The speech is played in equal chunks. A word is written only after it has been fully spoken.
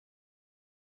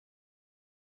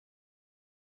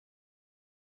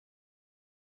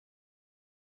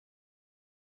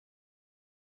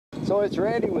So it's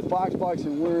Randy with Fox Blocks,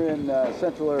 and we're in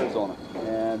central Arizona.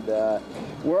 And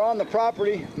we're on the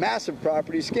property, massive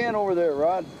property. Scan over there,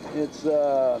 Rod. It's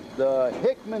the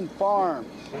Hickman Farms.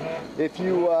 If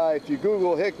you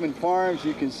Google Hickman Farms,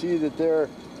 you can see that they're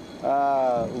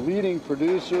leading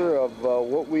producer of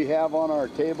what we have on our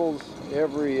tables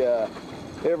every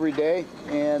day.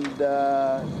 And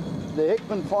the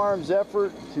Hickman Farms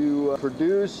effort to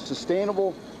produce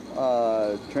sustainable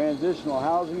transitional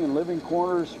housing and living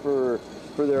quarters for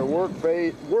their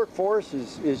workforce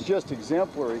is just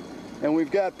exemplary. And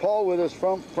we've got Paul with us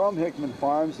from Hickman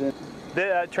Farms. And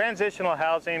the transitional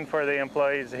housing for the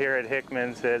employees here at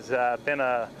Hickman's has been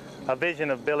a vision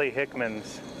of Billy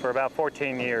Hickman's for about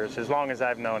 14 years, as long as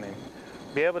I've known him.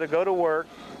 Be able to go to work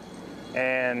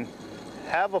and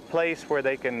have a place where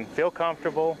they can feel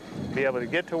comfortable, be able to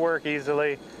get to work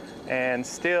easily, and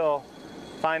still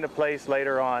find a place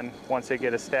later on once they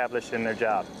get established in their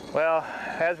job. Well,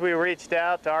 as we reached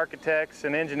out to architects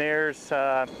and engineers,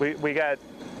 we got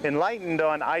enlightened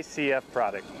on ICF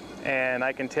product. And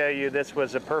I can tell you this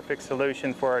was a perfect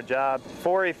solution for our job,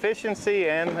 for efficiency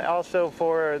and also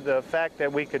for the fact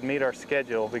that we could meet our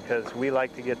schedule, because we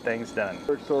like to get things done.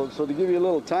 So to give you a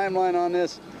little timeline on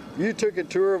this, you took a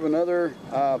tour of another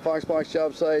Fox Blocks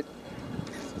job site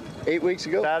 8 weeks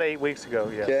ago? About 8 weeks ago,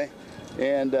 yes. Okay.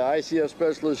 And ICF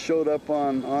specialist showed up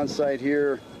on site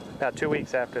here about 2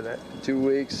 weeks after that. 2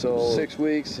 weeks, so 6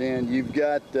 weeks, and you've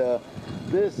got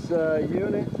this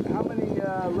unit. How many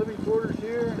living quarters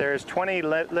here? There's 20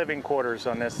 living quarters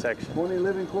on this section. 20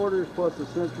 living quarters plus a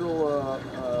central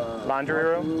laundry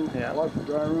room, yeah. Washer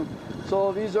dry room.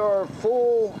 So these are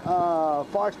full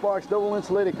Fox Blocks double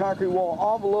insulated concrete wall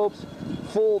envelopes,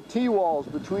 full T-walls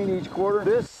between each quarter.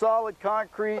 This solid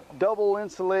concrete double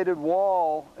insulated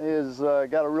wall is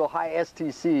got a real high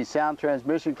STC, sound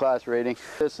transmission class rating.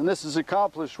 This is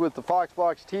accomplished with the Fox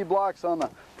Blocks T-blocks on the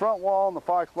front wall and the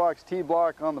Fox Blocks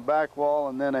T-block on the back wall,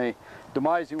 and then a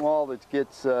demising wall that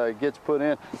gets put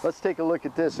in. Let's take a look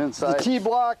at this inside. The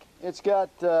T-block, it's got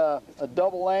a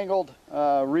double angled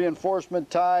reinforcement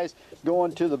ties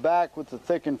going to the back with the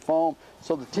thickened foam.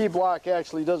 So the T-block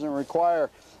actually doesn't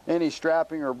require any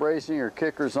strapping or bracing or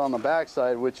kickers on the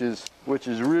backside, which is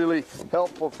really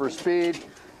helpful for speed.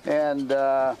 And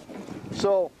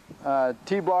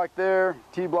T-block there,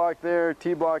 T-block there,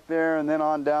 T-block there, and then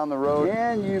on down the road.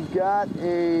 And you've got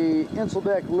a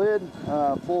Insulated lid,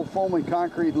 full foam and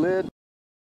concrete lid.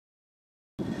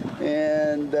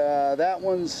 And that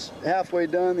one's halfway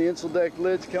done. The Insulated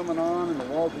lid's coming on, and the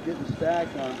walls are getting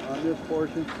stacked on this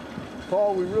portion.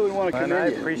 Paul, we really want to commend you.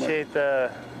 And I appreciate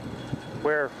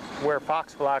where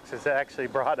Fox Blocks has actually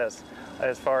brought us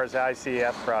as far as the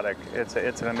ICF product.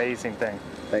 It's an amazing thing.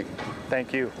 Thank you.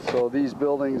 Thank you. So these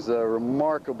buildings are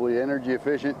remarkably energy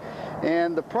efficient,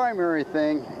 and the primary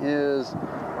thing is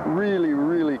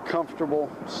really comfortable,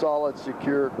 solid,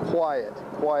 secure, quiet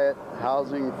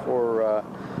housing for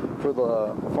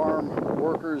the farm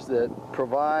workers that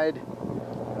provide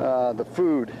the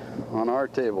food on our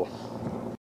table.